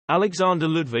Alexander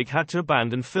Ludwig had to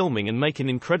abandon filming and make an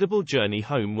incredible journey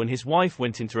home when his wife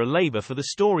went into labor for the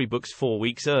storybooks 4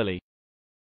 weeks early.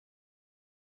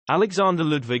 Alexander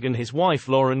Ludwig and his wife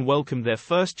Lauren welcomed their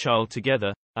first child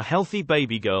together, a healthy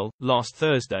baby girl, last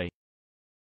Thursday.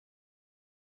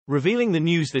 Revealing the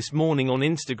news this morning on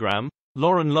Instagram,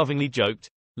 Lauren lovingly joked,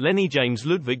 "Lenny James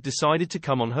Ludwig decided to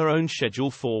come on her own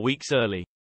schedule 4 weeks early.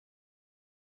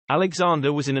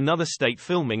 Alexander was in another state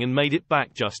filming and made it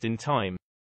back just in time.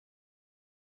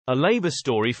 A labor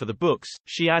story for the books,"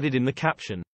 she added in the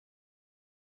caption.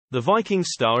 The Vikings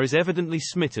star is evidently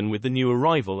smitten with the new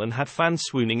arrival and had fans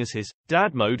swooning as his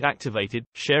dad mode activated,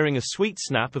 sharing a sweet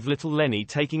snap of little Lenny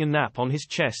taking a nap on his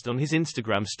chest on his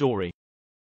Instagram story.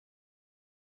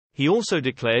 He also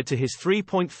declared to his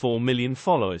 3.4 million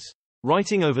followers,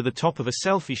 writing over the top of a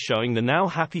selfie showing the now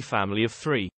happy family of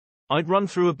 3, "I'd run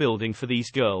through a building for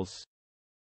these girls."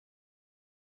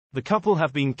 The couple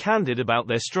have been candid about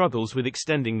their struggles with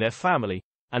extending their family,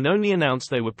 and only announced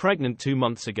they were pregnant 2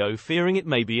 months ago, fearing it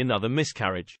may be another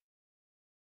miscarriage.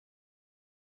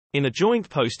 In a joint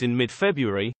post in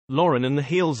mid-February, Lauren and the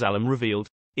Heels alum revealed,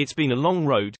 "It's been a long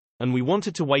road, and we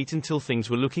wanted to wait until things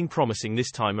were looking promising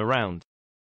this time around.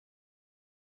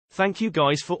 Thank you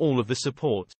guys for all of the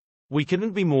support. We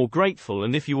couldn't be more grateful,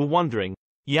 and if you were wondering,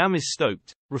 Yam is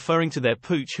stoked," referring to their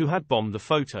pooch who had bombed the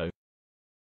photo.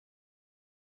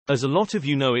 "As a lot of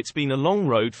you know, it's been a long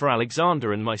road for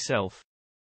Alexander and myself.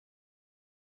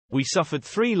 We suffered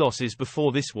 3 losses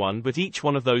before this one, but each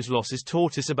one of those losses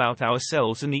taught us about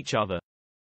ourselves and each other.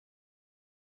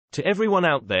 To everyone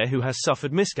out there who has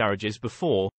suffered miscarriages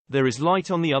before, there is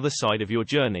light on the other side of your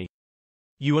journey.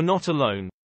 You are not alone."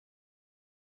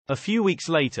 A few weeks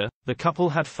later, the couple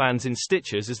had fans in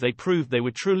stitches as they proved they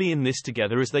were truly in this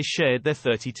together as they shared their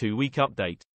 32-week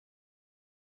update.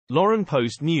 Lauren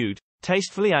posed nude,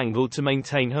 tastefully angled to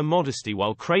maintain her modesty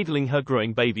while cradling her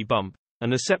growing baby bump,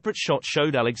 and a separate shot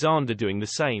showed Alexander doing the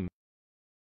same.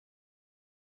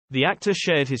 The actor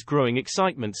shared his growing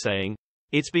excitement saying,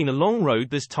 "It's been a long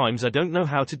road, there's times I don't know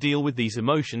how to deal with these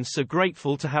emotions, so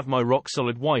grateful to have my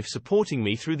rock-solid wife supporting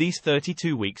me through these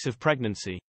 32 weeks of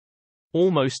pregnancy.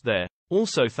 Almost there.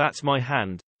 Also that's my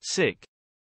hand. Sick."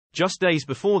 Just days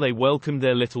before they welcomed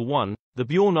their little one, the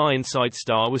Bjorn Ironside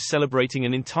star was celebrating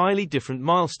an entirely different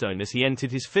milestone as he entered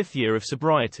his 5th year of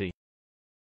sobriety.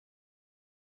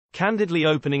 Candidly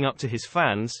opening up to his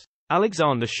fans,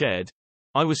 Alexander shared,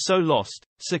 "I was so lost,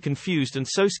 so confused and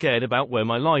so scared about where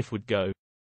my life would go.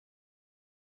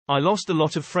 I lost a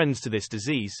lot of friends to this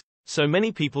disease. So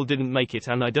many people didn't make it,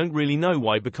 and I don't really know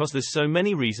why, because there's so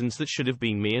many reasons that should have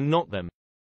been me and not them.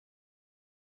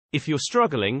 If you're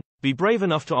struggling, be brave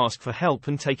enough to ask for help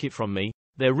and take it from me.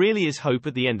 There really is hope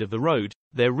at the end of the road.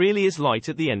 There really is light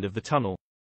at the end of the tunnel."